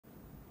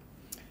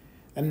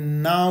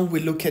And now we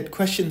look at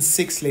question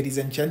 6, ladies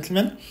and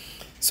gentlemen.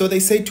 So they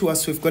say to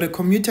us, we've got a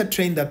commuter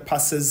train that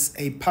passes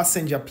a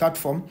passenger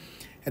platform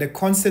at a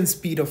constant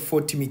speed of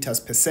 40 meters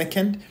per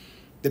second.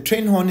 The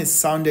train horn is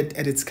sounded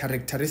at its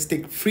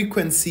characteristic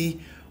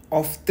frequency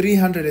of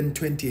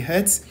 320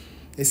 hertz.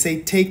 They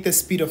say take the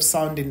speed of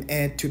sound in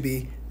air to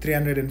be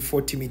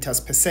 340 meters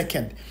per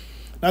second.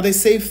 Now they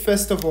say,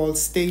 first of all,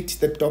 state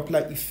the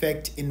Doppler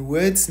effect in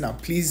words. Now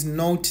please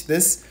note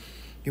this.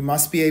 You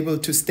must be able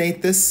to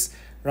state this,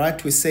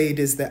 right? We say it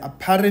is the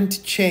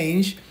apparent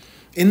change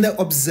in the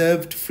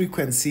observed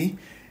frequency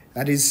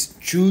that is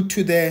due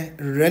to the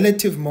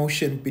relative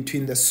motion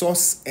between the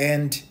source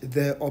and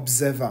the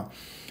observer.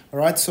 All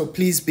right, so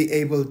please be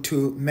able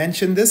to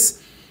mention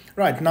this.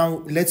 Right,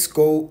 now let's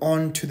go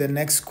on to the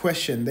next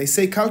question. They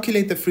say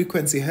calculate the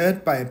frequency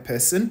heard by a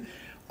person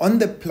on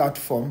the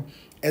platform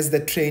as the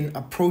train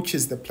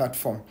approaches the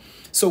platform.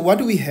 So what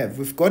do we have?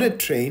 We've got a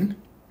train,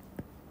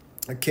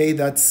 okay,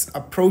 that's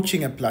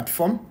approaching a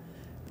platform,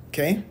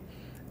 okay,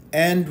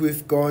 and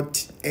we've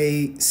got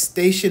a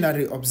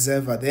stationary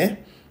observer there.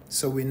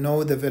 So we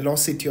know the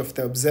velocity of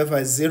the observer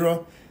is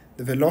 0.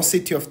 The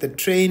velocity of the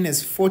train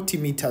is 40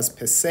 meters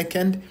per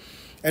second.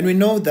 And we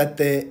know that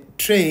the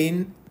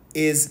train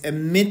is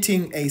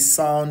emitting a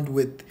sound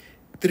with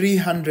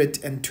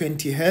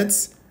 320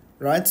 hertz,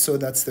 right? So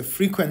that's the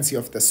frequency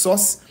of the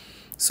source.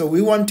 So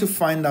we want to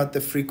find out the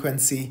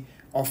frequency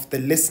of the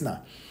listener.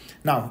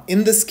 Now,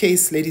 in this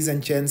case, ladies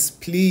and gents,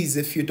 please,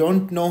 if you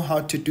don't know how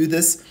to do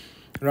this,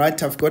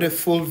 right, I've got a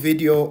full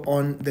video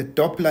on the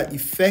Doppler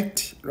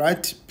effect,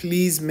 right?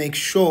 Please make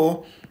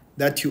sure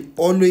that you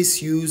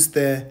always use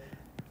the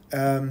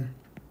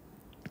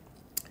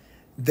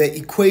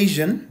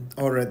equation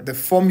or the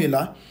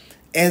formula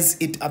as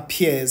it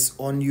appears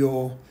on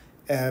your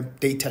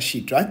data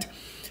sheet, right?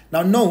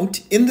 Now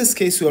note, in this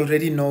case, we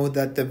already know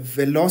that the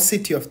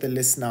velocity of the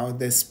listener,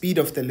 the speed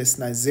of the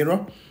listener is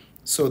 0.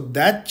 So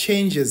that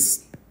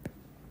changes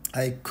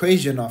our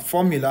equation or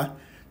formula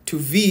to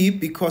V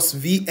because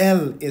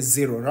VL is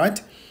 0,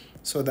 right?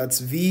 So that's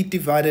V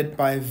divided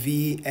by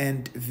V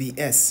and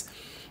Vs.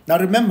 Now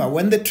remember,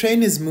 when the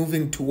train is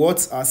moving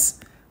towards us,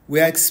 we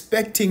are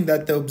expecting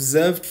that the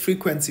observed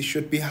frequency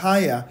should be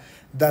higher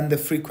than the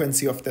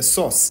frequency of the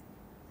source.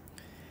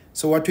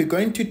 So what we're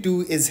going to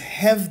do is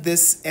have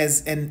this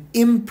as an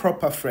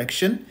improper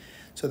fraction.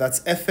 So that's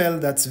FL,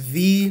 that's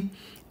V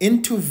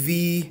into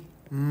V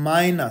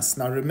minus.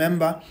 Now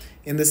remember,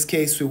 in this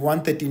case, we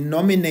want the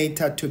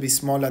denominator to be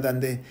smaller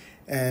than the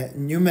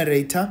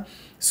numerator.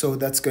 So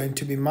that's going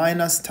to be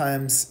minus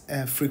times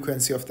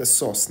frequency of the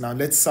source. Now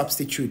let's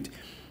substitute.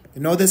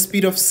 You know the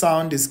speed of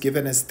sound is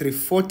given as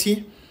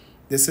 340.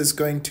 This is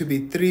going to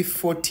be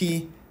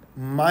 340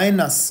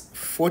 minus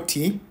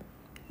 40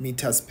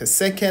 meters per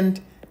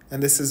second.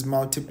 And this is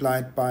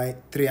multiplied by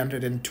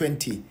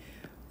 320.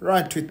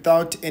 Right,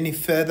 without any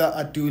further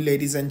ado,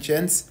 ladies and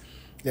gents,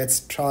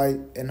 let's try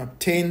and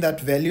obtain that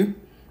value.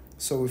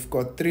 So we've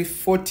got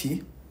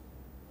 340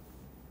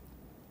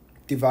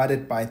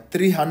 divided by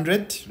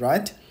 300,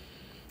 right?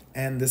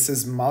 And this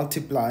is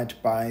multiplied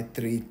by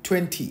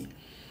 320.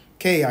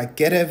 Okay, I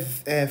get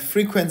a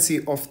frequency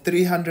of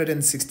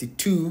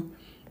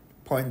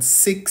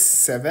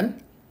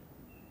 362.67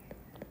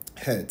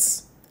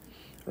 hertz.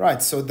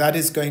 Right, so that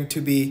is going to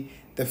be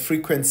the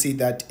frequency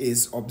that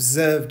is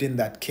observed in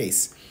that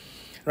case.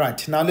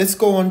 Right, now let's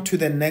go on to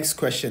the next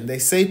question. They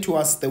say to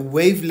us the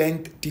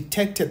wavelength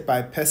detected by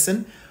a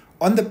person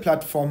on the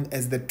platform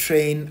as the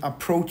train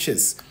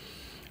approaches.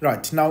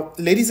 Right, now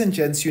ladies and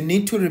gents, you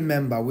need to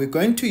remember we're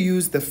going to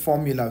use the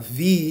formula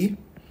V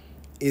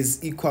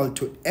is equal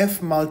to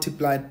F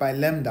multiplied by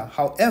lambda.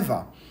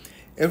 However,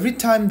 every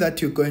time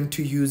that you're going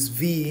to use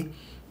V,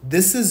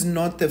 this is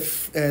not the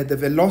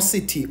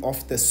velocity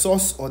of the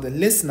source or the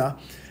listener,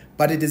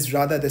 but it is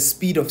rather the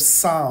speed of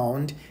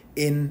sound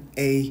in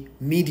a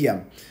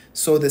medium.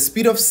 So the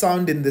speed of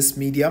sound in this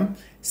medium,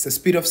 so the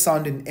speed of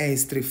sound in air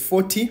is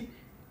 340,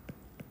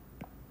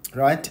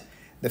 right?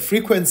 The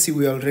frequency,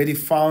 we already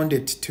found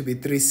it to be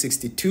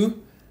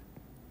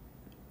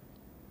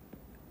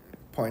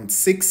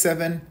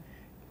 362.67,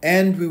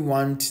 and we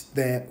want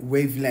the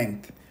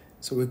wavelength.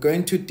 So we're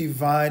going to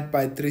divide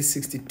by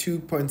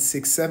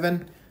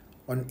 362.67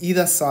 on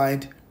either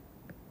side,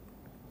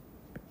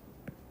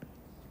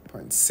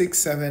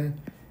 0.67,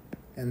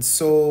 and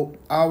so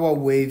our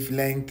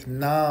wavelength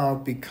now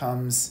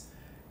becomes,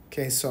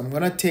 okay, so I'm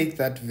going to take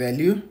that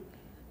value,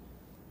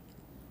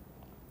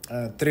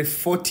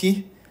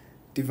 340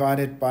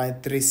 divided by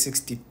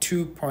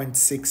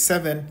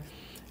 362.67,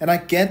 and I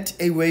get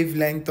a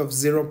wavelength of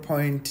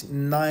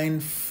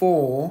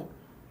 0.94,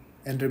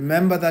 and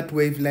remember that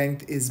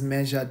wavelength is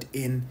measured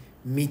in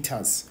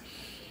meters.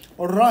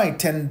 All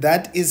right, and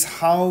that is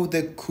how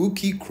the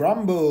cookie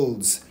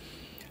crumbles.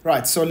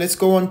 Right, so let's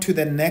go on to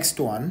the next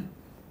one.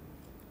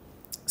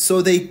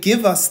 So they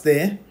give us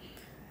there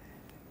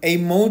a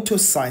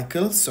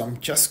motorcycle. So I'm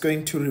just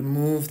going to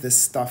remove this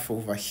stuff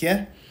over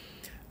here.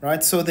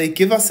 Right, so they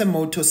give us a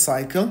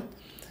motorcycle,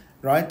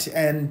 right?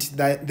 And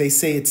they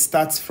say it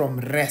starts from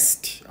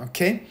rest,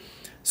 okay?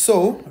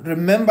 So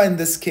remember, in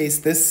this case,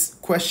 this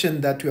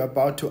question that we're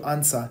about to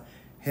answer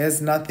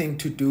has nothing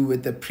to do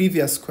with the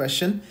previous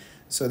question.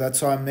 So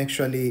that's why I'm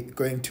actually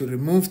going to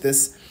remove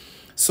this.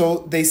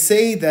 So they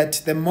say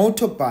that the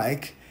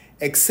motorbike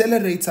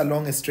accelerates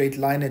along a straight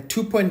line at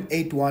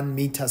 2.81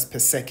 meters per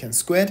second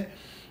squared.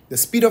 The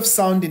speed of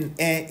sound in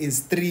air is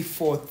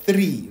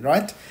 343,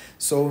 right?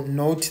 So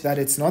note that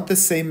it's not the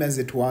same as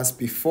it was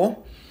before.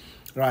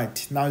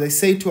 Right, now they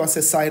say to us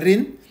a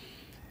siren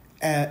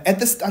at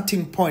the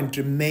starting point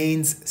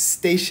remains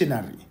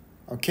stationary,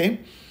 okay?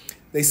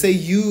 They say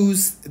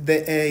use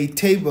a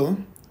table,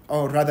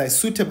 or rather a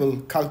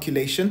suitable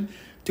calculation,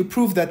 to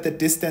prove that the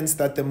distance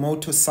that the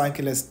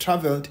motorcycle has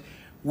traveled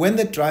when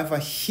the driver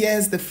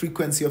hears the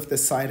frequency of the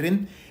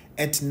siren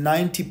at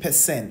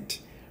 90%,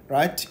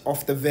 right,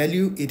 of the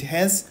value it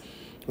has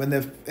when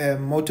the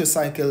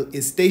motorcycle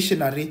is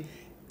stationary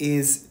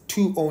is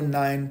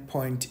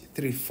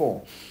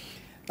 209.34.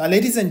 Now,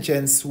 ladies and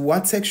gents,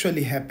 what's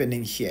actually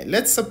happening here?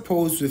 Let's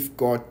suppose we've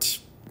got,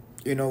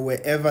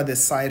 wherever the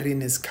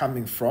siren is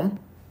coming from.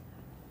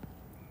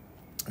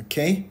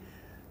 Okay,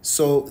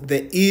 so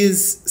there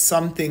is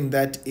something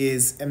that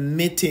is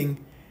emitting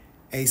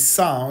a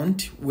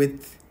sound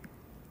with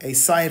a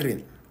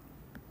siren.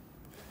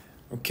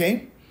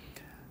 Okay,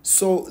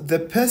 so the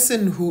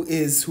person who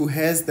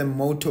has the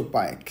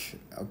motorbike.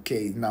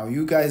 Okay, now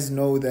you guys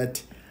know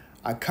that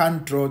I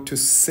can't draw to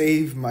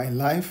save my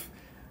life.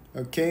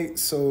 Okay,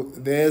 so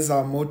there's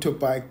our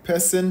motorbike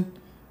person.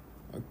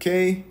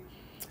 Okay,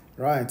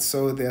 right,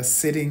 so they're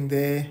sitting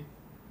there.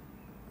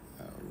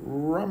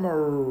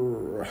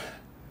 Rummer.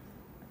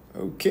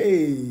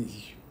 Okay,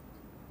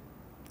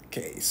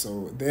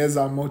 so there's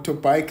our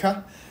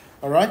motorbiker.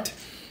 All right,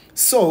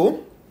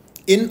 so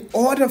in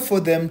order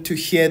for them to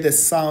hear the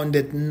sound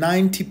at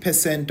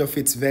 90% of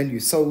its value,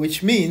 so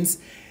which means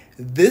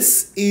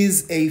this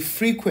is a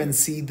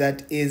frequency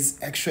that is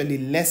actually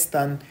less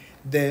than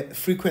the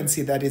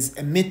frequency that is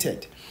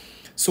emitted.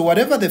 So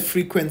whatever the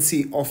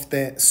frequency of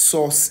the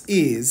source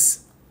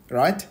is,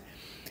 right,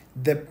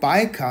 the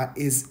biker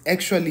is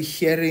actually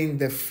hearing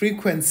the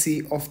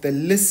frequency of the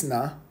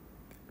listener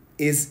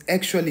is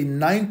actually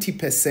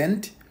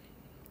 90%,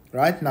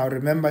 right? Now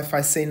remember, if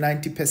I say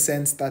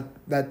 90%,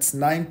 that's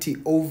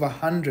 90 over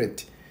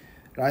 100,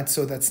 right?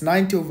 So that's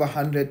 90 over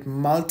 100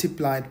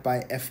 multiplied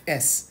by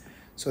Fs.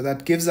 So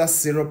that gives us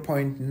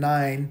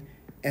 0.9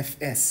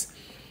 Fs.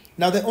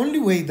 Now, the only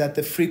way that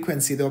the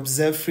frequency, the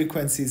observed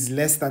frequency, is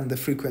less than the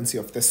frequency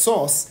of the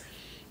source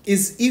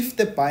is if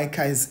the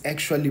biker is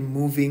actually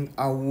moving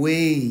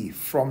away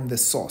from the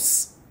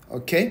source,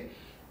 okay?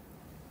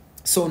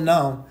 So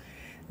now,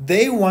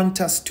 they want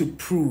us to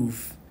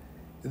prove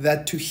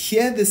that to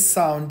hear the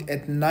sound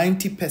at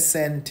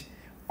 90%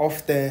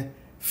 of the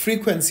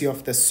frequency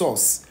of the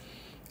source,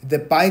 the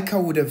biker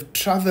would have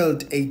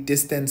traveled a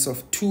distance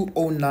of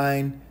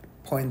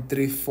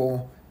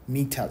 209.34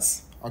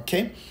 meters,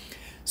 okay?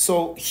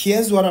 So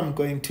here's what I'm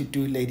going to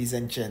do, ladies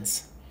and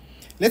gents.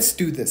 Let's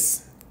do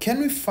this. Can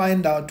we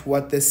find out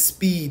what the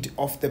speed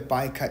of the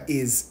biker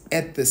is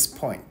at this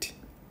point?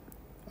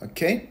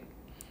 Okay,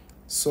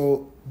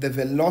 so the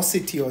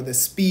velocity or the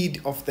speed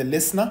of the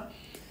listener.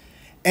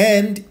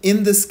 And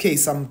in this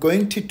case, I'm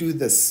going to do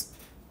this.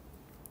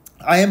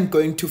 I am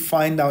going to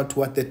find out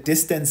what the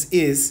distance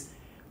is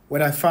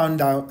when I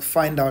find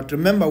out.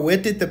 Remember, where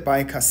did the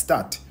biker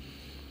start?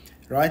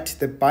 Right,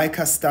 the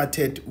biker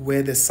started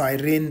where the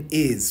siren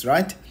is,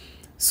 right?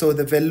 So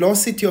the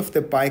velocity of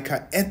the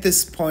biker at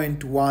this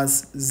point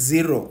was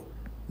 0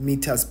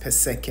 meters per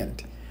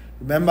second.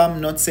 Remember, I'm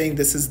not saying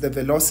this is the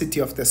velocity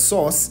of the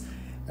source,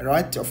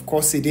 right? Of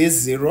course, it is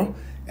 0,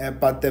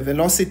 but the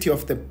velocity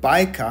of the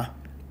biker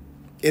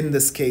in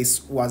this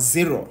case was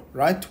 0,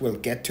 right? We'll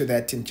get to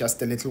that in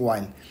just a little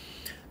while.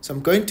 So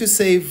I'm going to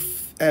say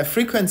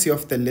frequency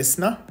of the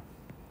listener.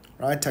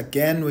 Right,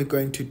 again, we're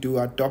going to do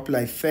our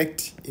Doppler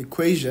effect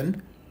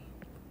equation,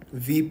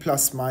 V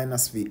plus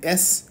minus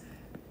Vs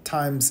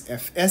times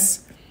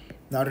Fs.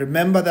 Now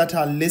remember that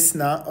our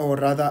listener, or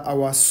rather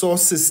our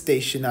source, is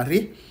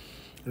stationary,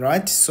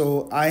 right?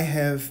 So I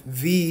have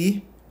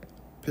V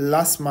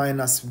plus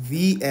minus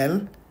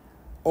VL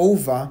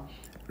over,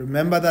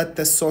 remember that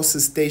the source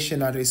is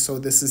stationary, so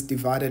this is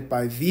divided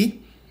by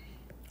V,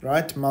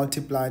 right,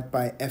 multiplied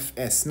by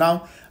Fs.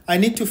 Now I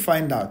need to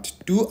find out,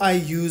 do I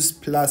use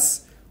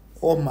plus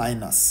or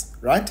minus,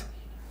 right?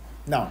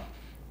 Now,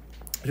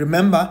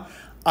 remember,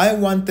 I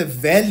want the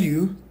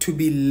value to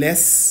be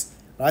less,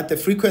 right? The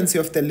frequency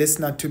of the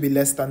listener to be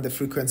less than the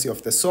frequency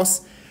of the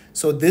source.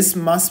 So this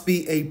must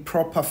be a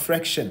proper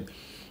fraction.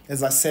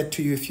 As I said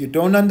to you, if you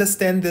don't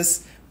understand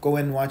this, go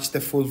and watch the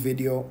full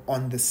video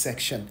on this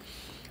section.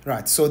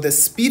 Right, so the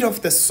speed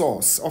of the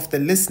source, of the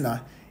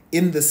listener,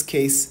 in this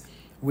case,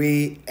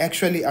 we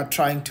actually are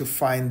trying to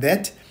find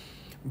that,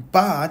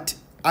 but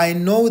I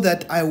know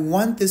that I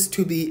want this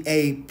to be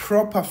a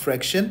proper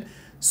fraction,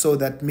 so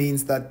that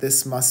means that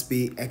this must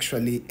be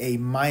actually a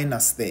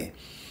minus there.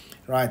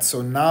 Right,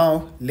 so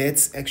now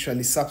let's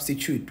actually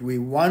substitute. We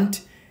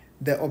want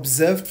the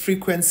observed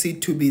frequency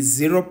to be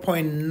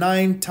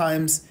 0.9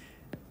 times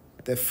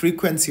the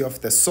frequency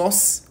of the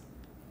source.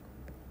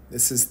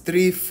 This is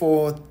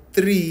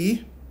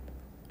 343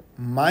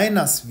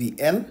 minus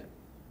VL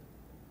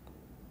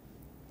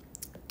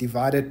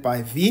divided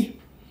by V,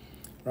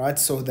 right?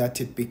 So that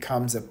it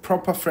becomes a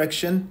proper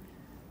fraction.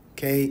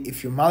 Okay,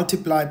 if you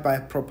multiply by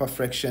a proper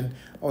fraction,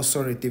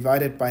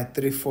 divided by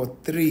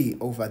 343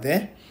 over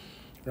there,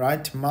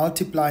 right,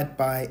 multiplied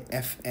by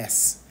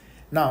Fs.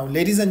 Now,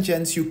 ladies and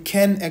gents, you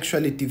can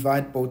actually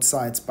divide both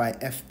sides by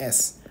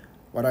Fs.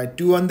 What I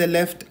do on the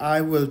left,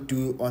 I will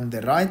do on the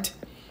right.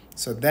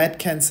 So that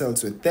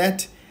cancels with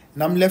that.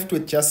 And I'm left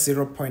with just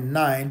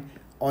 0.9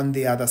 on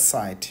the other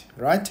side,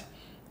 right?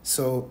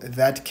 So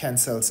that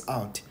cancels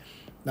out.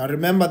 Now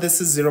remember,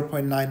 this is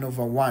 0.9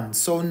 over 1.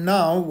 So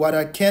now what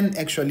I can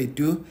actually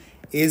do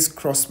is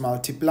cross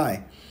multiply.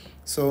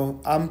 So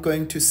I'm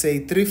going to say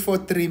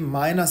 343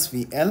 minus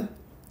VL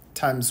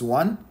times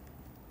 1.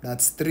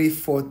 That's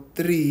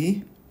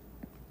 343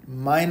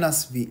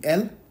 minus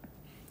VL,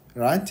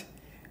 right?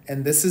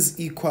 And this is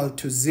equal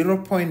to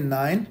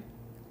 0.9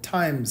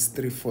 times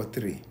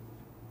 343.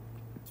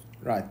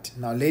 Right,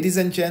 now ladies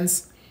and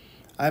gents,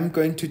 I'm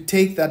going to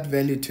take that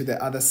value to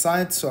the other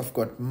side. So I've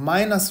got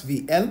minus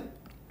VL,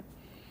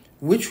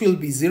 which will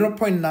be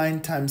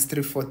 0.9 times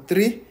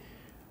 343,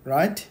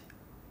 right?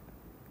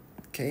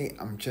 Okay,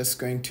 I'm just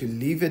going to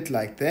leave it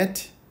like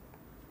that.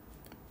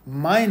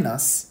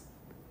 Minus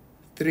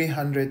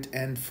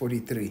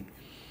 343.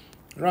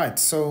 Right,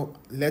 so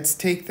let's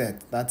take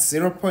that. That's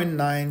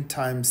 0.9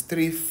 times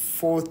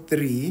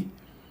 343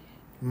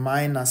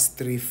 minus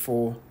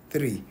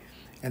 343.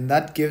 And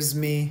that gives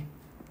me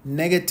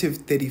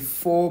negative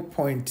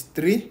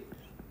 34.3.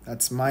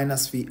 That's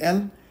minus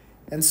VL.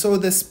 And so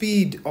the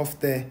speed of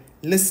the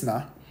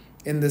listener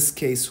in this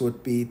case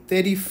would be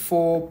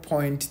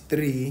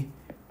 34.3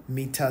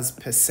 meters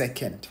per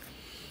second.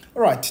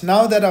 All right,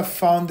 now that I've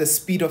found the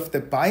speed of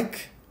the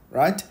bike,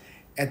 right,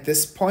 at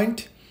this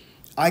point,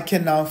 I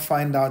can now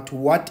find out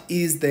what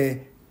is the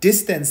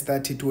distance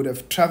that it would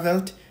have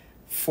traveled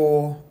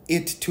for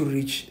it to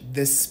reach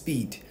this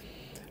speed.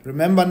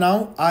 Remember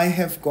now, I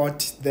have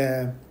got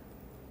the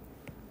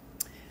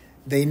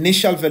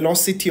initial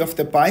velocity of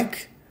the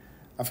bike.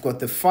 I've got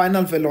the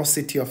final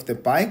velocity of the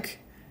bike.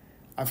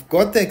 I've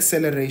got the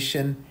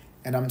acceleration,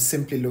 and I'm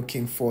simply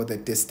looking for the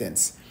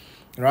distance.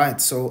 Right,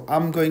 so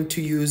I'm going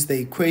to use the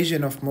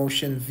equation of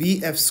motion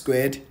Vf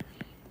squared,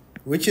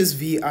 which is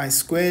Vi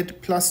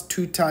squared plus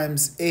 2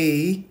 times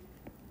A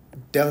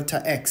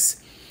delta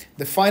x.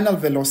 The final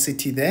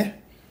velocity there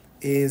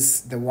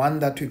is the one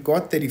that we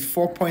got,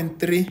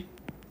 34.3.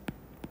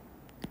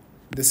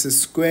 This is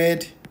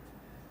squared.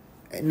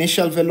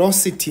 Initial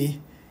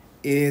velocity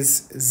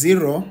is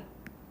 0.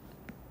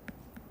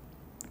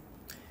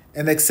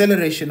 And the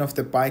acceleration of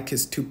the bike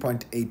is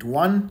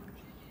 2.81.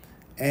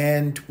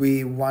 And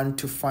we want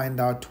to find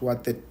out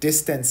what the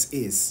distance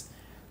is.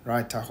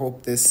 Right, I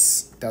hope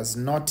this does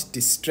not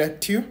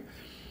distract you.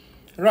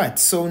 Right,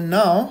 so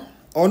now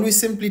all we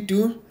simply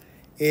do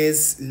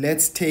is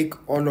let's take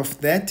all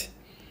of that.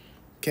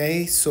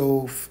 Okay,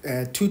 so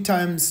 2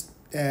 times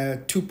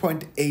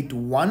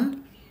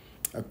 2.81.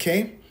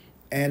 Okay,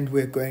 and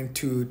we're going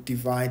to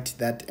divide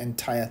that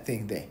entire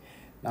thing there.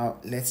 Now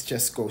let's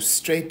just go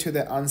straight to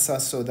the answer.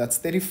 So that's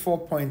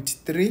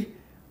 34.3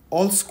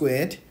 all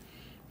squared,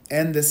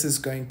 and this is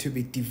going to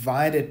be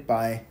divided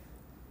by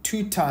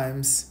 2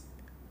 times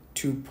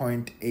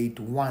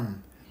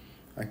 2.81.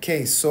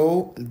 Okay,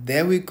 so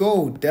there we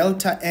go.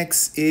 Delta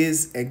x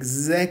is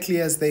exactly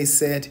as they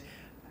said,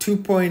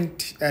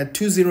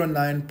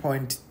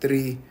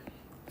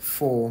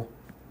 209.34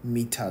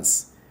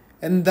 meters.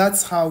 And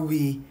that's how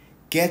we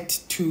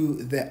get to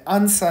the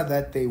answer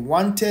that they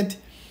wanted.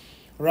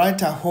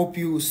 Right, I hope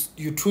you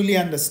truly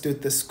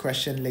understood this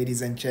question,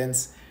 ladies and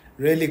gents.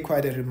 Really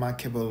quite a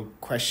remarkable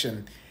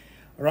question.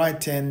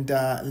 Right, and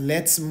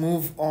let's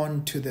move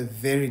on to the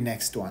very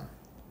next one.